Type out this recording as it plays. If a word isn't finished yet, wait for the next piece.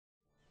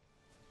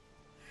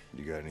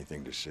You got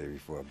anything to say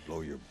before I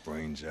blow your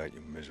brains out,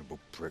 you miserable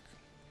prick?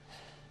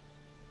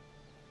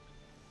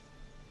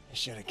 I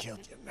should have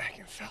killed you,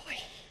 Machiavelli.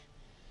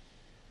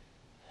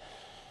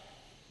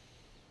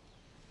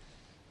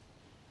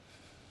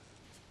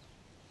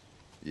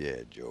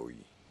 Yeah, Joey.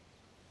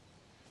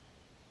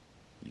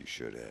 You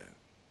should have.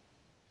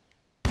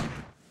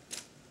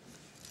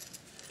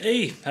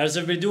 Hey, how's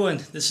everybody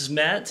doing? This is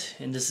Matt,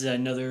 and this is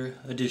another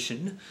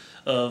edition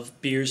of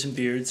Beers and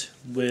Beards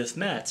with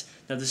Matt.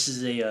 Now, this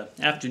is a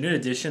afternoon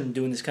edition. I'm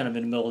doing this kind of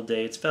in the middle of the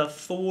day. It's about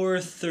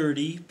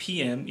 4:30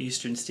 p.m.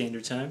 Eastern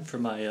Standard Time for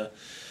my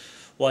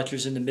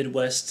watchers in the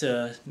Midwest,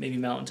 maybe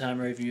Mountain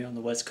Time, or if you're on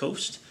the West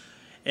Coast.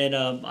 And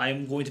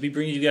I'm going to be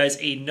bringing you guys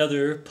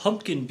another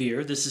pumpkin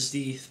beer. This is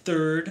the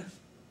third,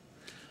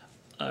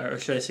 or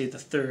should I say the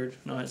third?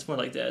 No, it's more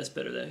like that. It's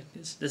better that.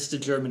 This is the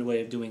German way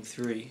of doing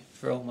three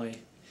for all my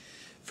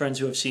friends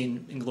who have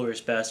seen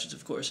Inglourious Bastards,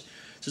 of course.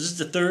 So this is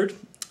the third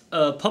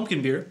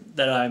pumpkin beer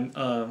that I'm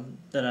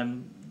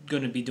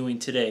going to be doing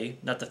today.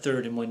 Not the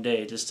third in one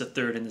day, just the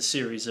third in the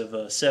series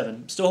of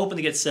 7. Still hoping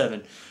to get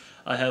 7.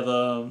 I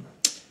have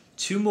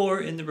 2 more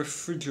in the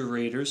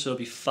refrigerator, so it'll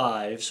be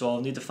 5. So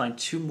I'll need to find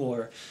 2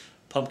 more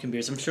pumpkin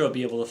beers. I'm sure I'll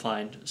be able to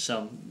find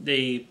some.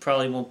 They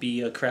probably won't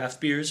be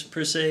craft beers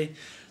per se.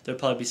 There'll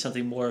probably be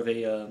something more of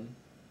a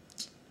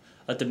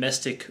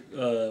domestic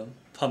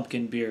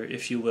pumpkin beer,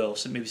 if you will.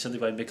 So maybe something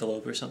by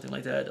Michelob or something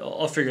like that.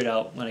 I'll figure it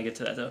out when I get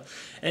to that, though.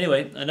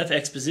 Anyway, enough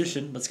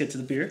exposition. Let's get to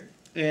the beer.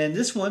 And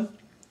this one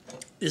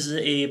is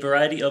a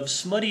variety of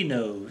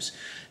Smuttynose.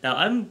 Now,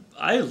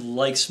 I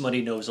like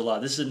Smuttynose a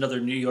lot. This is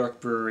another New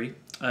York brewery.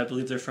 I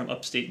believe they're from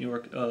upstate New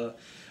York,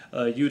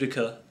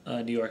 Utica,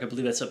 New York. I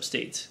believe that's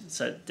upstate.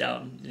 It's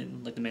down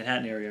in like the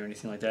Manhattan area or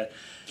anything like that.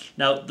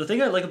 Now, the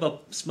thing I like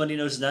about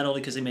Smuttynose is not only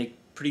because they make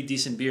pretty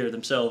decent beer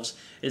themselves,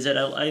 is that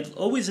I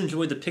always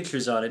enjoyed the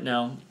pictures on it.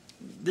 Now,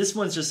 this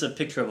one's just a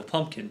picture of a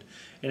pumpkin,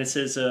 and it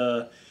says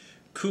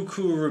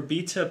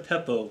Cucurbita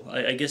Pepo.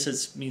 I guess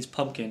it means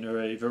pumpkin, or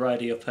a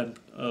variety of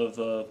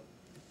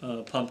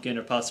pumpkin,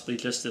 or possibly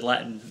just the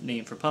Latin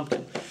name for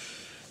pumpkin.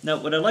 Now,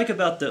 what I like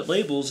about the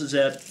labels is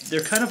that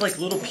they're kind of like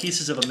little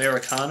pieces of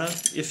Americana,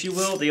 if you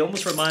will. They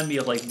almost remind me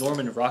of like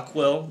Norman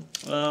Rockwell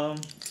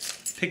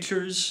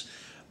pictures,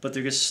 but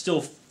they're just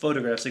still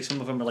photographs. Like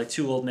some of them are like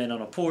 2 old men on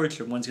a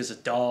porch, or one's just a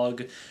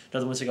dog.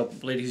 Another one's like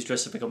a lady who's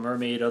dressed up like a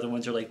mermaid. Other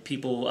ones are like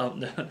people out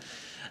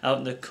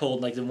in the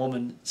cold, like the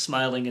woman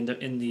smiling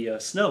in the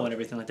snow and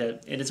everything like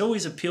that. And it's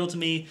always appealed to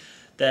me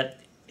that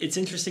it's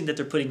interesting that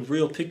they're putting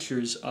real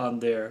pictures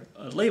on their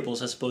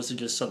labels as opposed to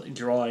just some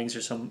drawings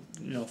or some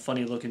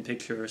funny looking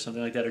picture or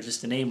something like that, or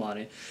just a name on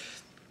it.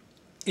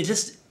 It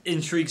just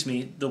intrigues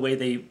me the way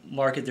they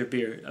market their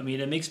beer. I mean,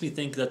 it makes me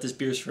think that this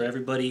beer is for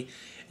everybody.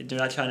 They're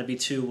not trying to be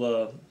too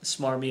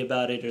smarmy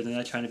about it, or they're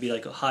not trying to be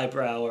like a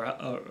highbrow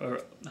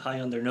or high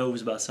on their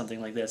nose about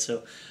something like that.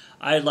 So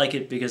I like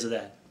it because of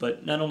that.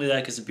 But not only that,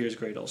 because the beer is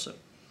great also.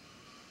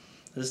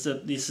 This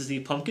is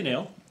the pumpkin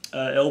ale.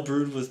 Ale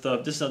brewed with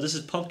this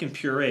is pumpkin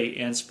puree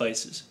and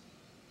spices.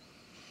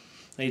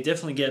 Now you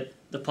definitely get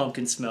the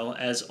pumpkin smell,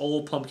 as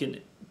all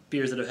pumpkin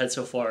beers that I've had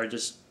so far are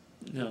just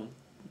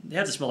they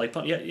have to smell like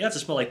pumpkin. You have to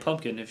smell like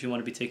pumpkin if you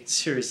want to be taken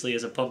seriously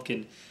as a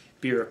pumpkin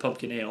beer or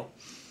pumpkin ale.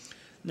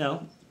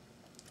 Now,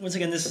 once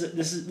again, this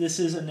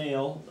is an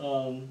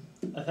ale.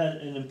 I've had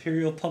an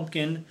imperial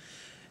pumpkin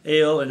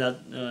ale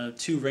and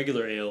 2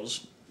 regular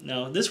ales.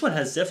 Now this one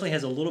definitely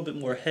has a little bit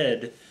more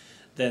head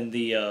than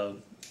the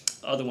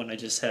other one I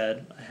just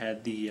had. I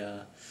had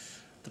the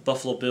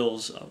Buffalo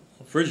Bills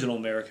original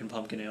American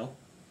pumpkin ale.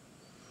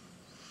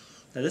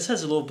 Now this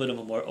has a little bit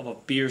of a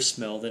beer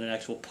smell than an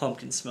actual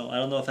pumpkin smell. I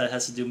don't know if that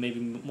has to do maybe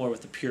more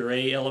with the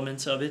puree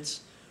elements of it,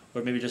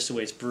 or maybe just the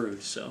way it's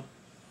brewed. So,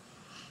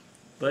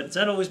 but it's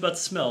not always about the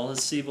smell.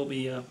 Let's see what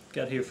we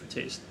got here for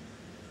taste.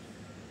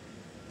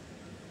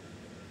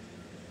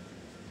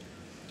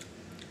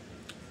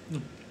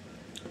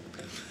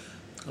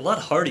 A lot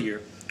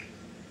heartier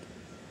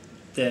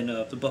than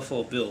the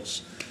Buffalo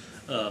Bills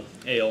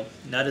ale.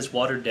 Not as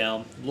watered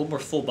down, a little more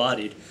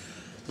full-bodied,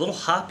 a little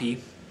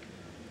hoppy,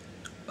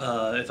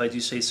 if I do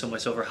say so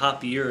myself, or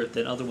hoppier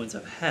than other ones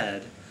I've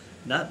had.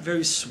 Not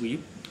very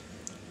sweet.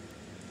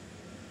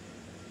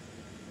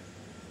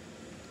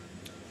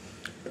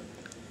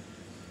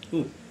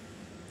 Ooh,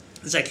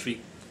 this is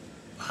actually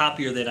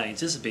hoppier than I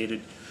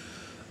anticipated.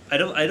 I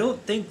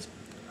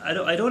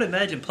don't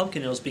imagine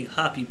pumpkin ales being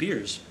hoppy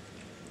beers.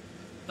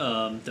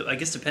 I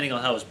guess depending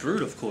on how it's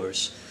brewed, of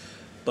course,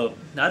 but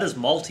not as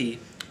malty,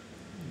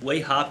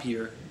 way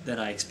hoppier than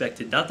I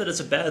expected. Not that it's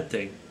a bad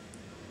thing.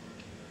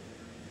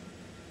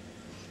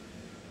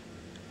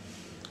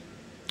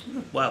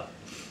 Wow.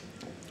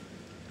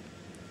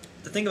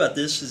 The thing about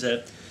this is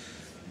that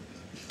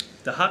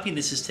the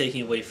hoppiness is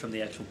taking away from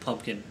the actual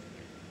pumpkin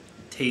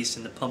taste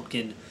and the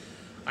pumpkin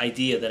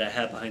idea that I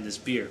have behind this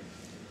beer.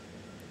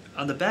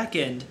 On the back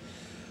end,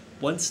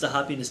 once the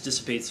hoppiness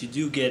dissipates, you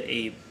do get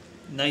a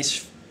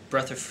nice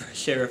breath of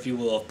fresh air, if you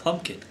will, of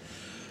pumpkin.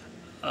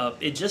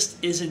 It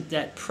just isn't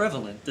that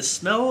prevalent. The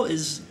smell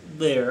is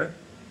there,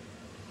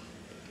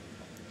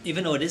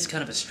 even though it is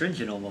kind of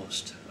astringent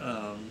almost.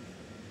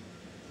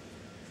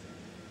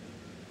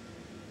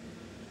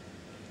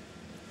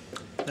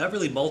 Not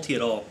really malty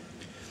at all.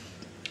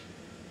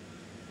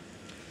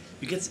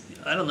 You get,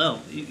 I don't know,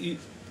 there's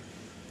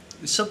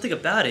something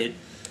about it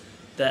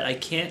that I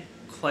can't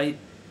quite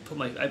put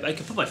my, I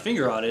can put my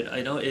finger on it.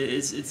 I know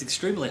it's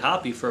extremely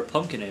hoppy for a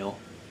pumpkin ale.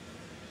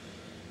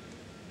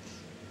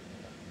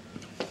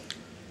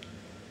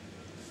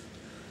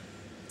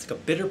 It's like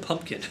a bitter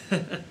pumpkin.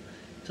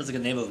 Sounds like a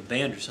name of a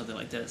band or something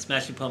like that.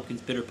 Smashing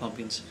Pumpkins, Bitter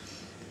Pumpkins.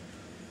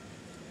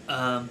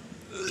 Can't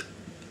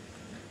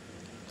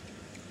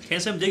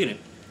say I'm digging it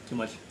too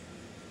much.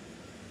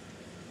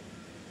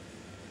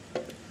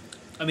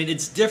 I mean,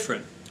 it's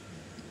different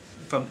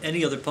from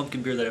any other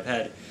pumpkin beer that I've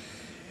had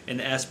in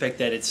the aspect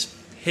that it's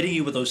hitting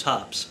you with those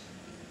hops.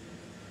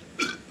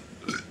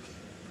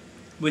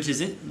 Which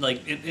is, in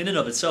and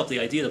of itself, the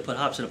idea to put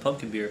hops in a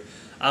pumpkin beer,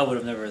 I would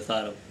have never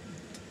thought of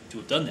to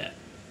have done that.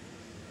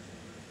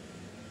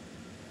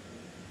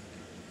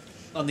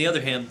 On the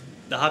other hand,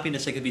 the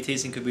hoppiness I could be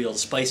tasting could be all the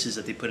spices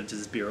that they put into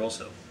this beer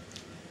also.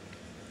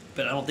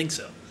 But I don't think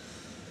so.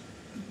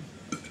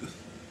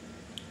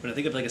 When I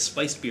think of like a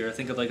spiced beer, I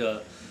think of like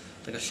a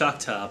shock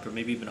top or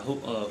maybe even a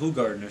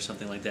Hoegaarden or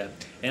something like that.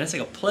 And it's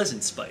like a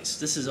pleasant spice.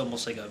 This is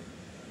almost like a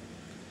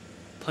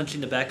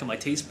punching the back of my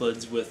taste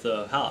buds with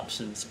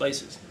hops and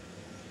spices.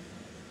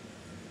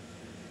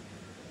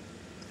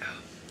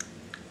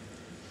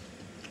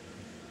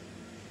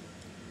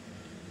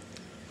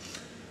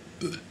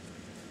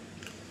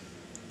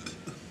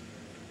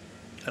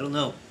 I don't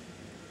know.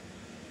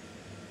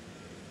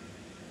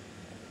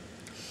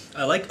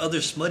 I like other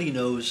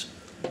Smuttynose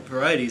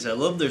varieties. I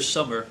love their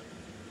summer.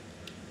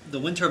 The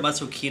winter I'm not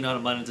so keen on.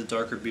 I'm not into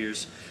darker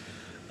beers.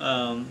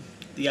 The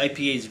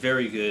IPA is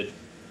very good.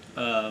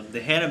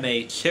 The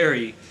Haname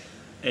Cherry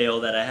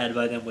Ale that I had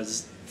by them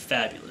was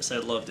fabulous. I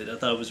loved it. I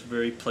thought it was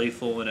very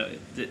playful and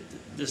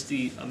just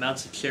the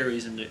amounts of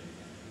cherries and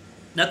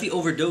not the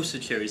overdose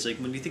of cherries. Like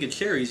when you think of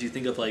cherries, you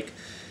think of like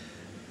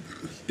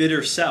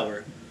bitter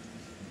sour.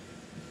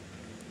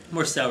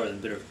 More sour than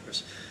bitter, of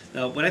course.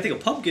 Now, when I think of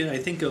pumpkin, I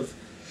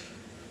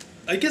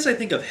guess I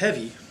think of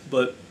heavy,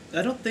 but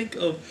I don't think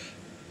of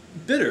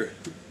bitter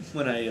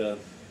when I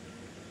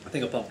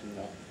think of pumpkin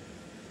now.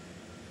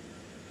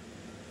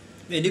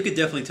 And you could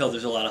definitely tell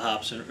there's a lot of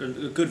hops, and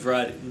a good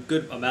variety,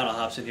 good amount of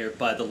hops in here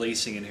by the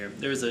lacing in here.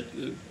 There's a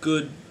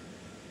good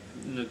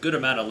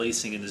amount of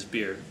lacing in this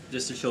beer,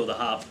 just to show the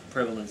hop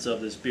prevalence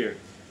of this beer.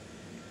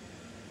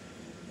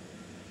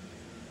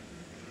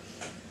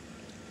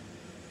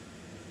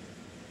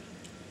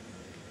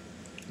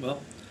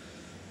 Well,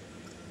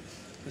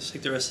 let's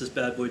take the rest of this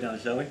bad boy down,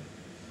 shall we?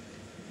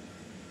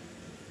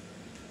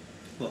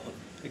 Well,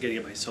 I gotta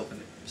get myself in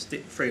a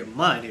state frame of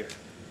mind here.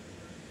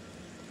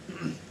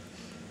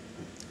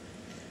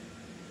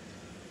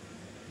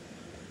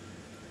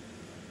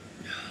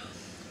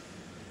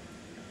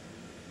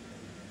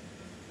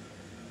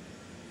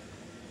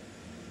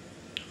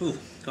 Ooh,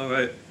 all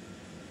right.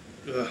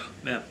 Ugh,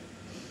 man.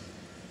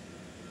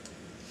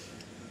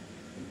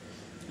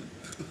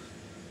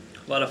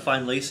 A lot of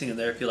fine lacing in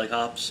there if you like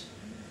hops.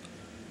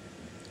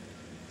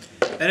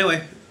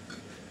 Anyway,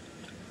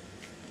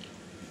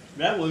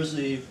 that was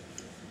the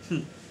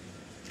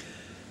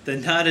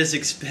not as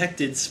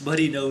expected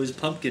Smuttynose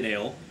Pumpkin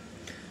Ale.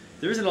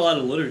 There isn't a lot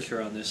of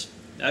literature on this.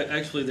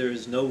 Actually, there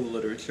is no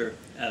literature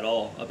at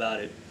all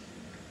about it.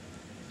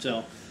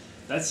 So,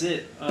 that's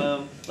it.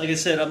 Like I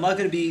said, I'm not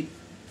going to be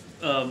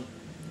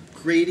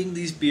grading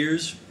these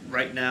beers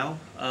right now.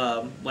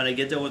 When I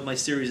get done with my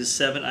series of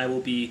 7, I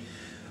will be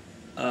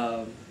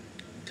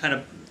kind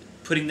of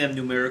putting them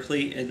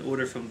numerically in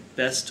order from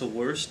best to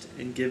worst,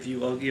 and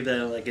I'll give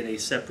that like in a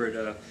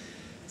separate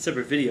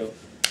video.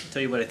 I'll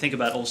tell you what I think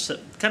about all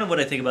 7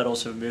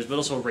 beers, but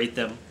also rate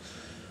them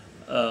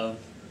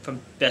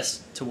from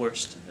best to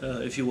worst,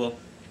 if you will.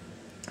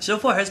 So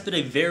far has been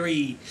a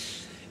very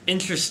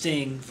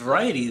interesting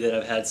variety that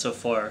I've had so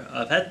far.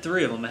 I've had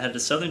 3 of them. I had the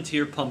Southern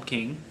Tier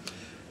Pumpkin,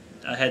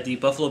 I had the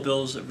Buffalo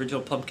Bills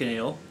Original Pumpkin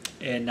Ale,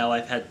 and now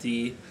I've had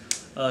the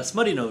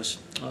Smuttynose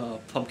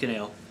Pumpkin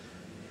Ale.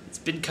 It's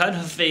been kind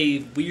of a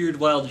weird,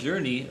 wild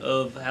journey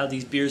of how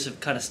these beers have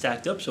kind of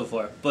stacked up so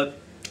far, but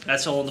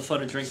that's all in the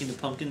fun of drinking the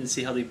pumpkin and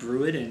see how they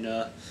brew it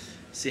and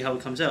see how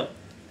it comes out.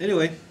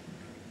 Anyway,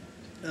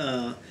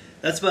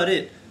 that's about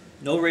it.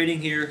 No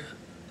rating here.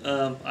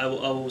 I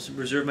will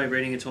reserve my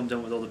rating until I'm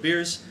done with all the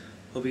beers.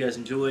 Hope you guys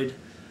enjoyed.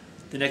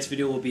 The next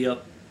video will be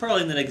up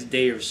probably in the next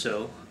day or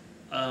so.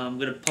 I'm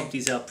going to pump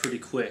these out pretty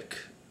quick.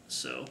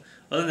 So,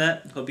 other than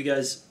that, hope you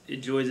guys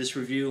enjoyed this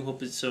review.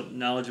 Hope it's so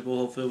knowledgeable.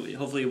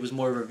 Hopefully it was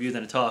more of a review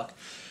than a talk.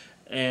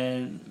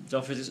 And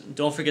don't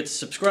forget to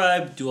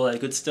subscribe, do all that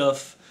good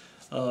stuff.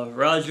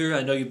 Roger,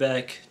 I know you're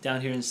back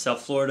down here in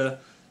South Florida.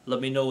 Let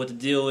me know what the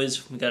deal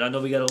is. I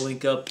know we got to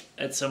link up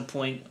at some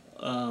point.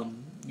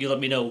 You let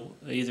me know,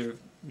 either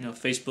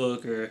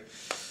Facebook or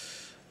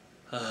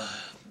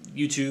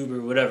YouTube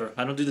or whatever.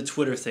 I don't do the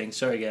Twitter thing.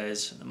 Sorry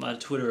guys, I'm not a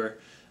Twitterer.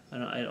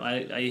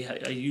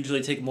 I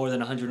usually take more than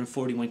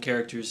 141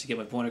 characters to get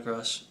my point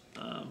across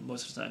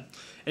most of the time.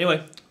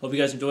 Anyway, hope you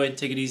guys enjoyed.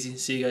 Take it easy.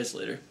 See you guys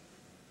later.